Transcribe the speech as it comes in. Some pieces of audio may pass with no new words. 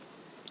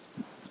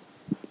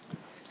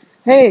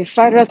Hey,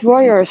 Fighter at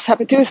Warriors,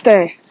 happy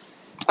Tuesday.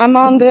 I'm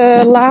on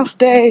the last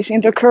days in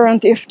the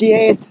current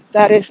FD8,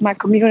 that is my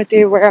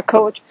community where I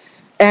coach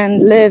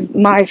and live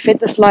my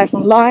fitness life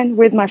online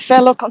with my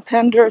fellow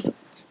contenders,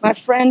 my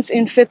friends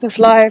in fitness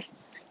life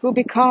who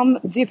become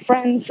the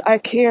friends I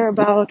care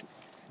about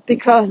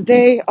because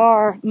they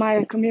are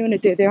my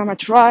community, they are my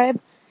tribe.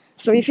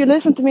 So if you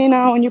listen to me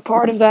now and you're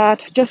part of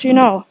that, just so you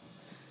know,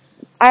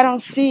 I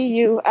don't see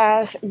you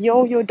as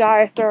yo-yo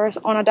dieters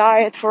on a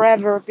diet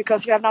forever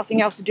because you have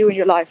nothing else to do in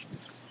your life.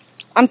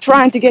 I'm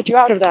trying to get you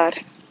out of that.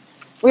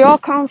 We all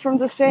come from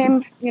the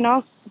same,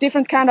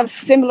 different kind of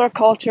similar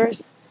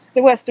cultures,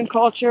 the Western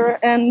culture,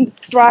 and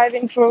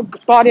striving for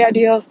body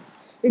ideals.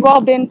 We've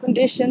all been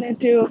conditioned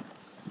into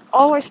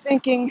always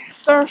thinking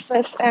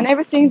surface and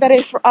everything that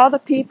is for other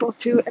people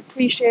to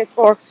appreciate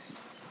or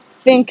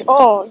think,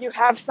 oh, you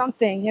have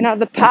something,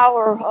 the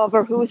power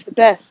over who's the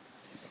best.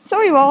 So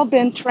we've all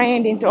been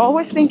trained into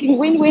always thinking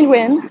win, win,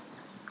 win.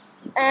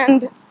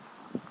 And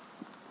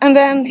and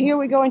then here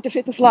we go into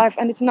fitness life,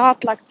 and it's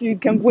not like you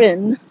can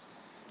win.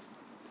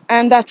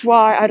 And that's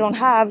why I don't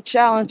have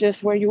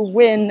challenges where you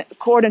win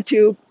according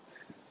to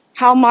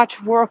how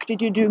much work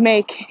did you do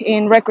make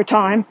in record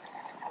time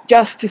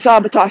just to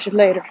sabotage it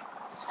later.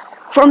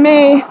 For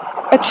me,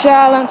 a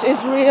challenge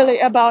is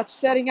really about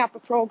setting up a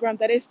program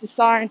that is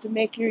designed to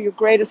make you your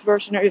greatest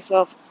version of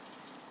yourself.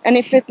 And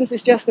if fitness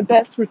is just the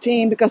best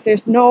routine because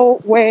there's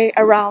no way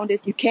around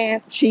it, you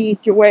can't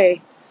cheat your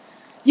way.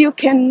 You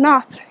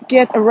cannot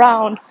get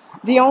around.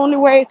 The only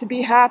way to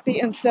be happy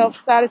and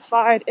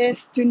self-satisfied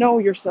is to know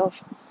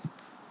yourself.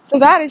 So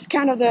that is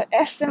kind of the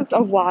essence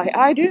of why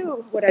I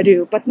do what I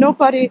do. But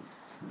nobody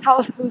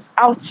who's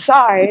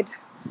outside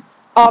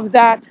of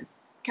that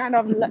kind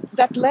of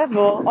that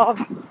level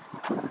of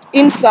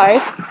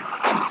insight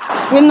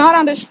will not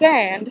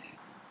understand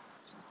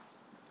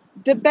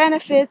the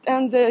benefit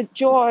and the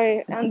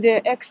joy and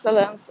the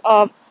excellence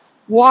of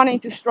wanting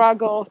to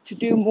struggle, to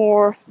do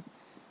more,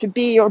 to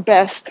be your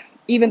best,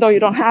 even though you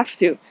don't have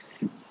to.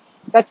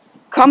 That's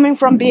coming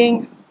from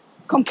being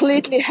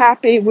completely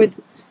happy with,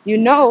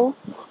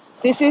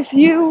 this is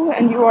you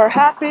and you are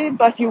happy,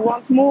 but you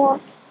want more.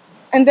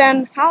 And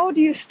then how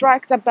do you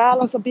strike the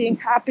balance of being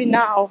happy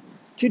now,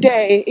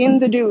 today, in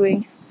the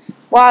doing,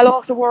 while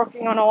also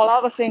working on all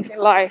other things in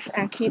life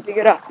and keeping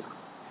it up?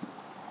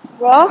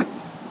 Well,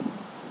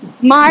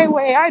 my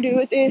way I do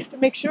it is to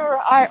make sure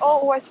I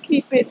always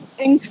keep it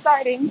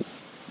exciting,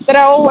 that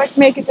I always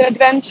make it an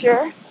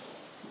adventure,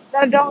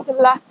 that I don't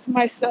let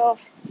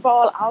myself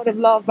fall out of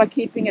love by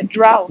keeping a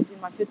drought in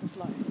my fitness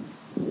life.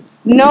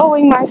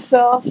 Knowing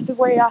myself the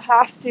way I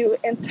have to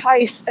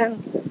entice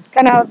and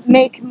kind of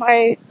make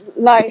my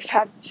life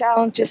have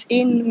challenges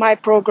in my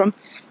program,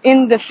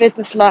 in the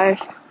fitness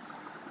life.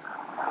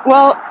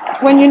 Well,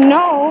 when you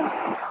know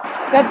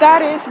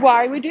that is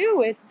why we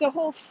do it, the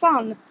whole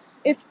fun,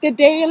 it's the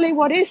daily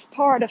what is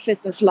part of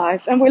fitness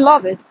life, and we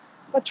love it.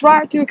 But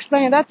try to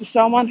explain that to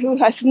someone who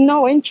has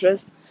no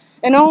interest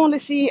and only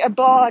see a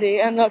body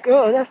and like,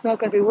 oh, that's not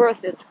going to be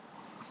worth it.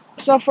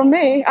 So for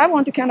me, I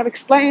want to kind of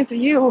explain to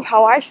you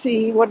how I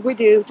see what we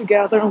do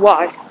together and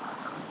why.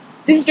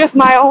 This is just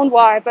my own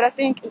why, but I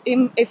think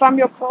if I'm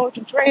your coach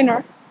and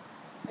trainer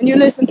and you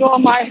listen to all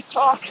my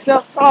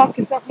self-talk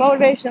and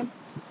self-motivation,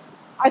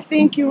 I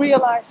think you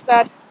realize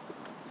that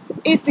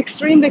it's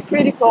extremely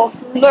critical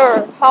to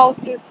learn how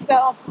to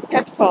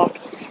self-pep talk,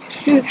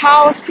 to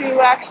how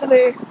to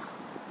actually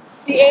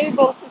be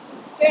able to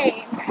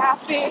sustain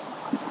happy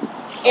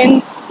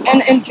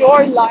and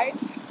enjoy life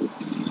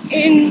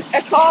in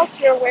a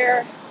culture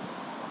where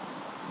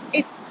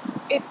it's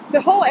it's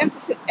the whole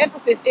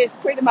emphasis is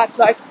pretty much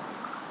like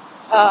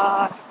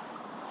uh,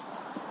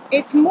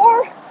 it's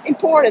more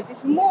important,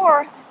 it's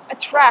more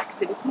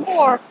attractive, it's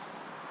more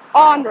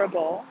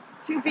honorable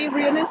to be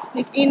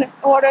realistic in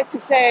order to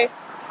say,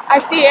 I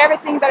see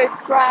everything that is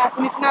crap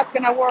and it's not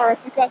going to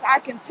work because I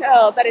can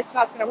tell that it's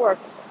not going to work.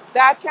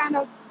 That kind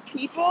of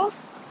people,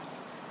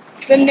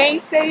 the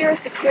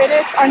naysayers, the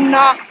critics, are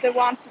not the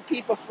ones who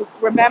people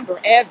remember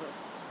ever.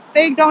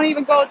 They don't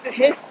even go to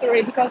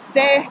history because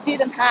they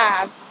didn't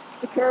have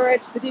the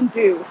courage, they didn't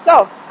do.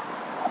 So,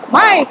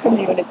 my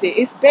community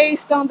is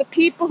based on the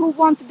people who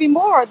want to be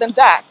more than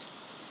that.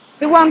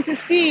 The ones who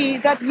see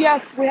that,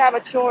 yes, we have a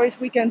choice.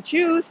 We can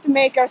choose to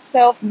make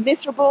ourselves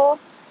miserable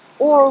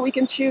or we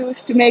can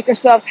choose to make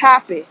ourselves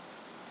happy.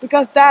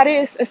 Because that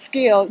is a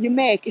skill you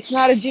make. It's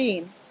not a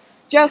gene.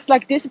 Just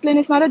like discipline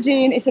is not a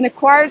gene, it's an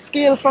acquired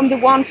skill from the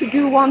ones who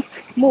do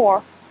want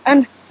more.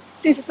 And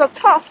since it's so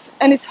tough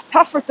and it's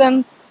tougher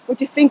than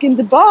what you think in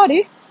the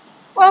body,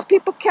 well,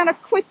 people kind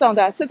of quit on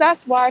that. So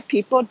that's why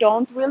people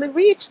don't really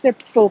reach their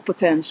full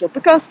potential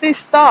because they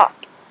stop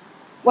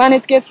when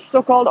it gets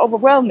so-called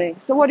overwhelming.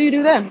 So what do you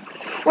do then?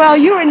 Well,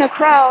 you're in a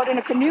crowd, in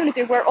a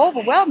community where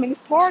overwhelming is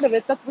part of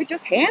it, that we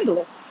just handle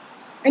it.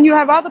 And you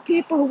have other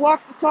people who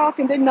walk the talk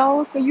and they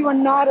know, so you are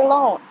not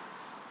alone.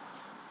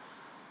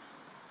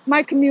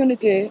 My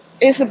community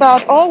is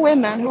about all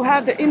women who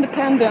have the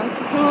independence,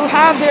 who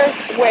have their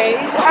way,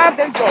 who have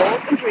their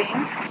goals and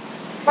dreams,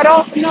 but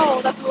also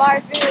know that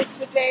life is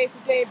the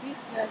day-to-day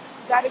business.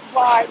 That is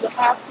why you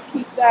have to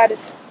keep that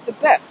the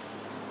best.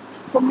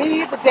 For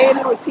me, the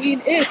daily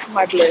routine is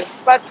my bliss,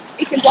 but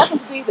it can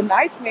definitely be the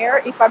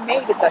nightmare if I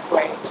made it that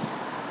way.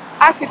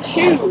 I could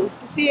choose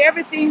to see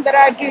everything that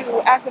I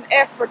do as an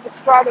effort to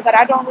struggle that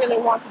I don't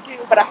really want to do,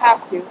 but I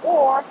have to.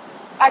 Or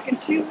I can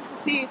choose to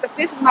see that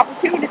this is an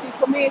opportunity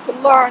for me to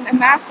learn and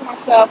master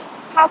myself.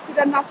 How could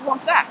I not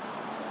want that?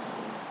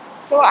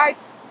 So I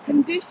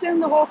condition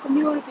the whole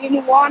community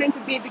in wanting to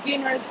be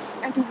beginners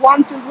and to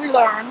want to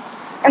relearn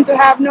and to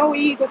have no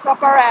egos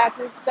up our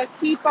asses that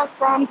keep us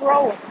from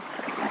growing.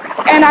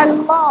 And I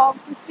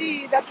love to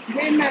see that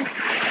women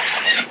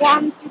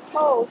want to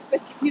post,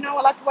 but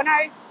like when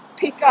I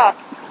pick up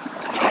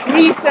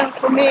reasons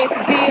for me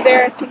to be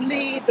there to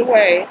lead the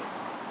way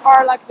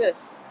are like this.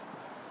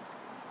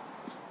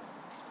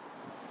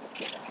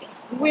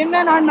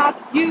 Women are not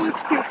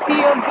used to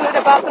feel good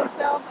about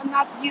themselves and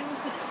not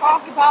used to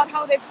talk about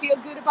how they feel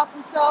good about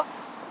themselves.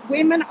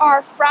 Women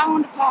are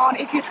frowned upon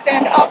if you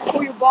stand up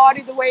for your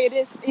body the way it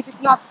is, if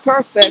it's not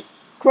perfect.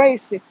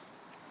 Crazy.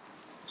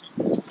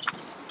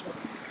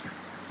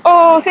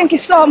 Oh, thank you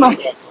so much.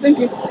 Thank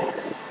you.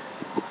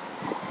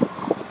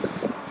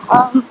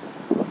 Um,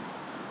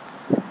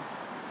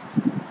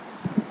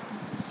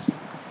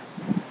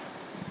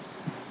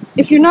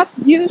 if you're not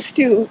used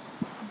to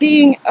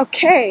being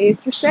okay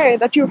to say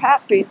that you're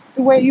happy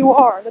the way you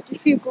are, that you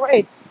feel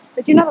great,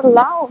 that you're not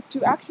allowed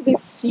to actually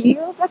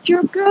feel that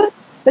you're good,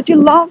 that you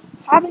love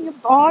having a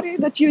body,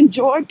 that you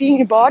enjoy being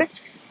your body,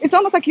 it's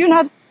almost like you're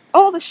not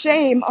all the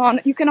shame on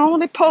you can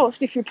only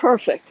post if you're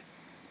perfect.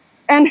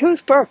 And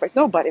who's perfect?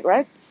 Nobody,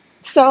 right?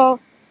 So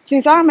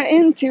since I'm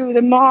into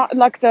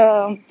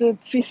the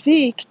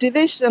physique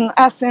division,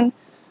 as in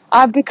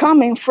I'm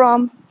becoming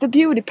from the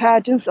beauty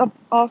pageants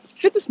of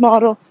fitness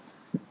model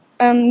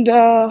and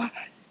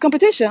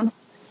competition,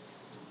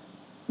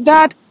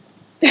 that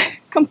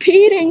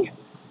competing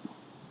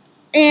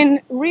in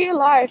real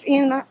life,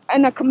 in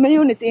a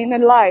community, in a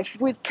life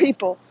with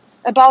people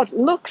about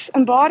looks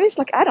and bodies,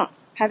 like I don't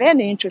have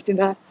any interest in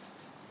that.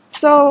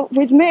 So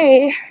with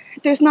me,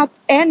 there's not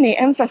any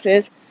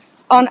emphasis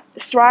on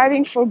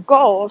striving for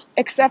goals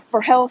except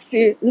for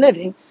healthy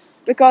living,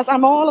 because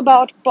I'm all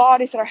about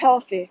bodies that are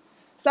healthy.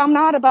 So I'm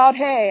not about,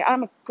 hey,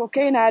 I'm a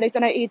cocaine addict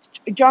and I eat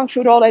junk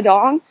food all day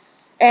long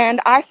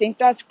and I think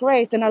that's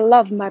great and I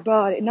love my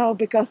body. No,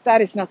 because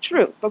that is not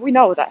true, but we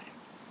know that.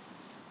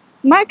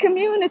 My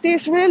community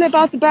is really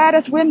about the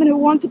badass women who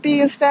want to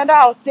be and stand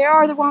out. They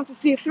are the ones who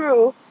see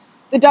through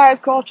the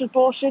diet culture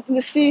bullshit and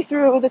they see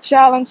through the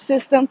challenge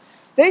system.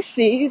 They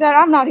see that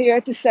I'm not here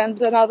to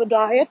send another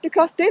diet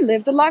because they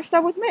live the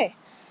lifestyle with me.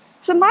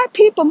 So my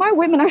people, my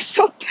women are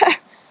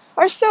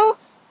so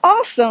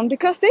awesome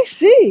because they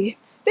see.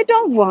 They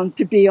don't want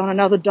to be on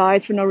another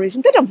diet for no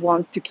reason. They don't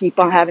want to keep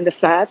on having the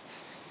fat.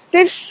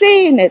 They've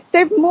seen it.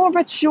 They're more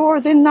mature.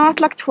 They're not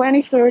like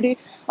 20, 30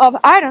 of,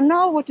 I don't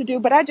know what to do,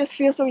 but I just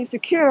feel so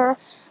insecure.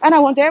 And I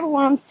want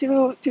everyone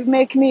to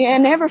make me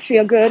and never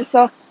feel good.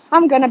 So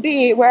I'm going to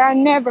be where I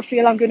never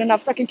feel I'm good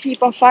enough so I can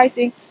keep on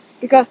fighting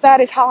because that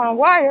is how I'm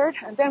wired.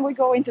 And then we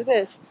go into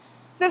this,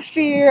 the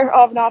fear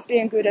of not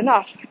being good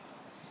enough.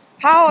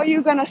 How are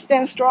you going to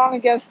stand strong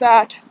against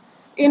that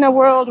in a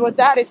world where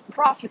that is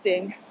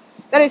profiting?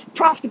 That is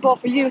profitable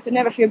for you to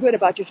never feel good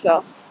about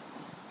yourself.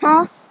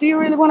 Huh? Do you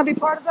really want to be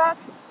part of that?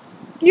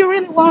 Do you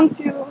really want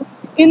to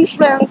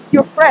influence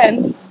your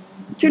friends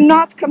to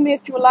not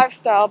commit to a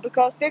lifestyle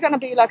because they're going to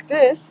be like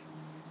this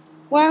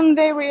when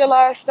they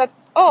realize that,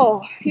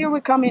 oh, here we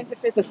come into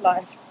fitness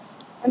life.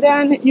 And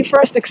then you're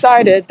first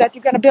excited that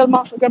you're going to build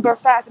muscle, going to burn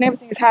fat, and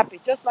everything is happy,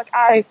 just like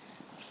I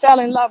fell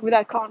in love with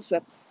that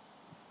concept.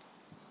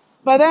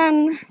 But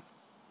then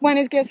when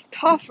it gets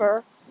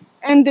tougher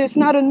and there's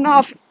not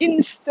enough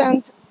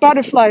instant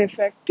butterfly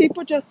effect,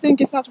 people just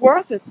think it's not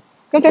worth it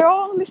because they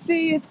only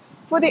see it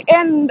for the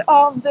end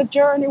of the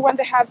journey when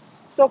they have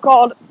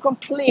so-called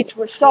complete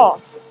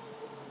results.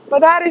 But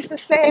that is the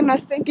same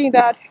as thinking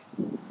that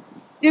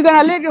you're going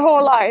to live your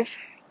whole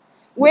life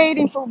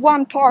waiting for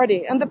one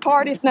party and the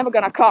party is never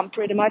going to come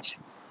pretty much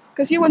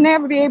because you will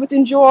never be able to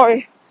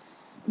enjoy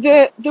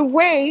the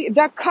way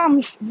that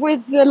comes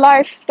with the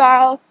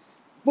lifestyle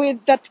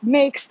with that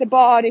makes the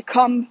body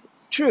come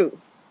true.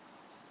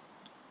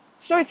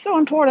 So it's so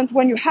important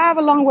when you have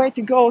a long way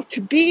to go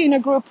to be in a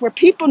group where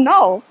people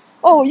know,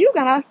 oh, you're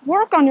gonna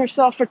work on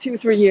yourself for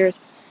 2-3 years.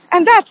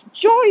 And that's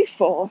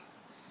joyful.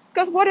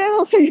 Because what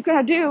else are you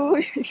gonna do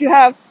if you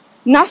have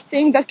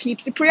nothing that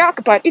keeps you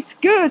preoccupied? It's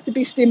good to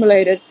be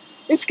stimulated.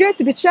 It's good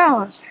to be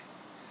challenged.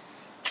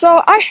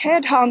 So I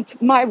headhunt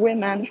my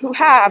women who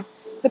have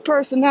the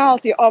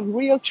personality of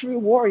real true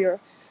warrior.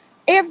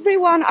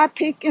 Everyone I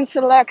pick and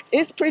select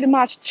is pretty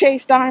much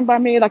chased down by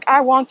me. Like,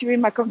 I want you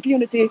in my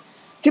community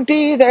to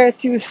be there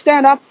to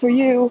stand up for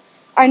you.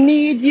 I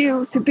need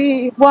you to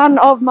be one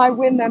of my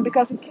women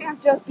because it can't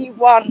just be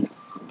one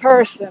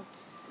person.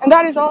 And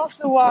that is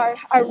also why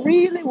I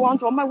really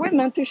want all my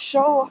women to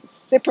show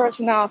their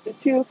personality,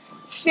 to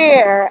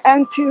share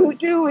and to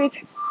do it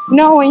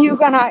knowing you're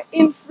gonna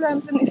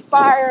influence and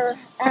inspire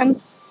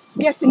and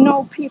get to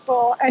know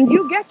people, and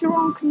you get your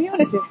own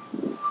community.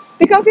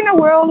 Because in a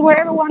world where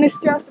everyone is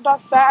just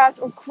about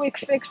fast or quick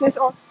fixes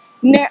or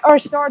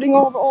starting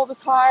over all the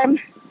time,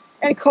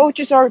 and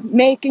coaches are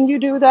making you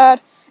do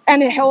that,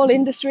 and the whole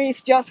industry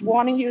is just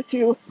wanting you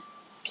to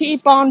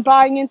keep on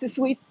buying into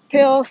sweet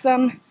pills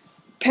and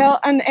pill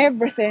and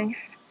everything.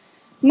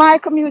 My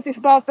community is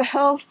about the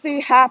healthy,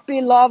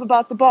 happy love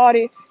about the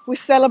body. We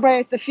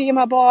celebrate the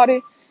female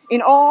body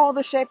in all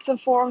the shapes and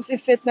forms in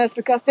fitness,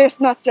 because there's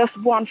not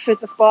just one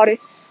fitness body.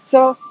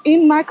 So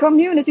in my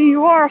community,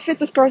 you are a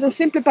fitness person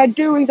simply by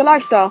doing the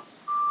lifestyle.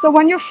 So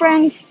when your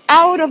friends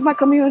out of my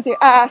community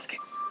ask,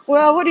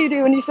 well, what do you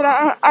do? And you said,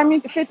 I'm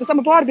into fitness, I'm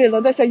a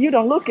bodybuilder. They say, you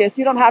don't look it,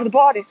 you don't have the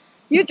body.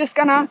 You're just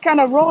gonna kind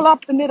of roll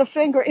up the middle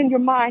finger in your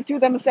mind to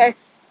them and say,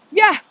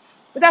 yeah,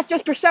 but that's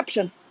just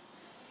perception.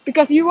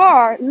 Because you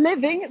are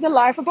living the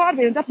life of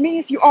bodybuilding. That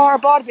means you are a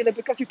bodybuilder,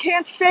 because you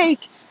can't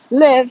fake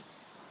live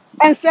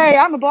and say,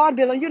 I'm a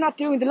bodybuilder, you're not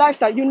doing the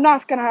lifestyle, you're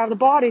not going to have the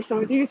body.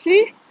 So do you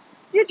see?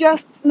 You're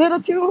just a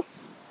little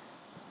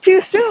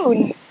too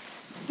soon.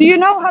 Do you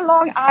know how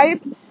long I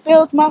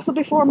built muscle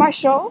before my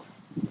show?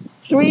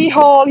 3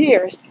 whole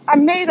years. I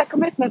made a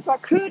commitment, so I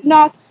could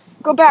not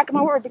go back on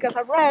my word, because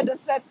I read and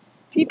said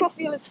people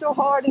feel it's so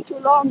hard and too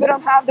long, they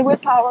don't have the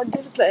willpower and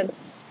discipline.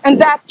 And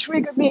that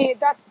triggered me,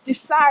 that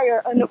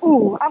desire, and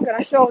ooh, I'm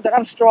gonna show that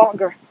I'm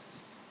stronger.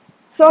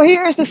 So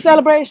here is the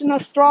celebration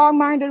of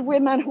strong-minded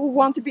women who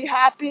want to be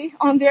happy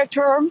on their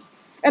terms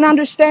and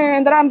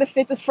understand that I'm the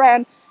fittest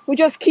friend who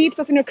just keeps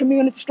us in a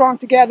community strong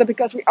together,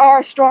 because we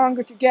are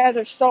stronger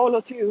together, solo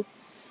too.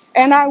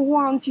 And I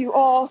want you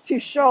all to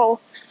show,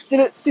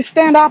 to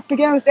stand up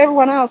against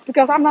everyone else,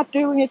 because I'm not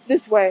doing it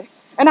this way.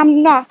 And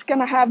I'm not going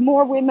to have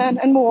more women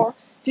and more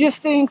to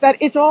just think that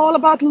it's all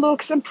about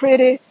looks and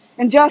pretty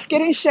and just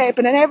get in shape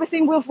and then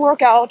everything will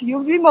work out.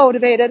 You'll be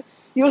motivated.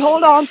 You'll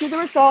hold on to the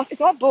results.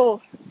 It's all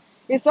bull.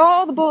 It's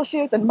all the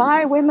bullshit, and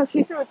my women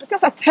see through it,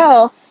 because I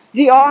tell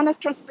the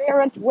honest,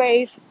 transparent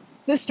ways,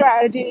 the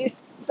strategies.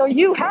 So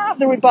you have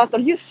the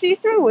rebuttal. You see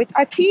through it.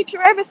 I teach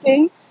you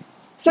everything,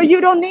 so you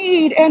don't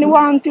need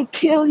anyone to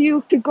tell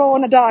you to go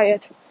on a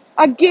diet.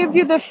 I give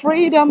you the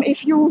freedom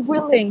if you're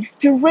willing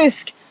to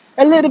risk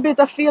a little bit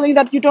of feeling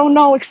that you don't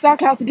know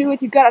exactly how to do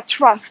it. You gotta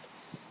trust.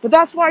 But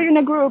that's why you're in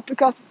a group,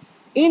 because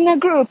in a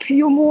group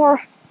you're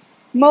more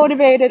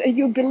motivated and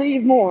you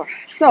believe more.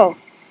 So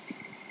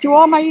to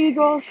all my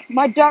eagles,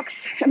 my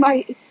ducks, and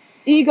my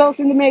eagles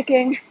in the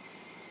making,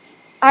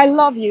 I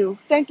love you.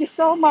 Thank you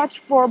so much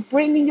for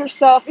bringing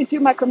yourself into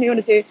my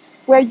community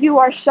where you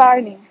are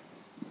shining.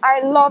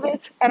 I love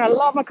it, and I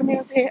love my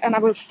community, and I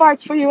will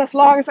fight for you as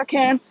long as I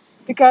can,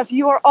 because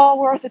you are all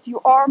worth it.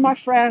 You are my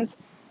friends,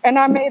 and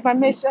I made my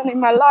mission in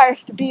my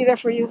life to be there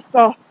for you.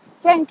 So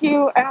thank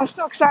you, and I'm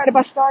so excited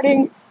about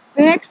starting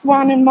the next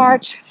one in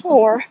March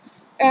 4.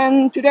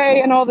 And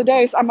today and all the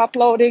days I'm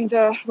uploading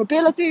the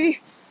mobility,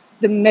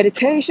 the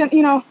meditation.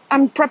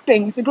 I'm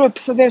prepping the group,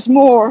 so there's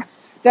more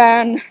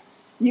than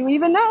you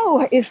even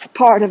know is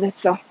part of it.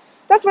 So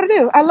that's what I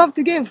do. I love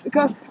to give,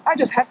 because I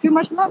just have too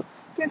much love.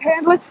 Can't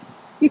handle it.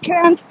 You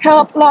can't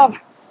help love,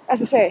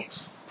 as I say.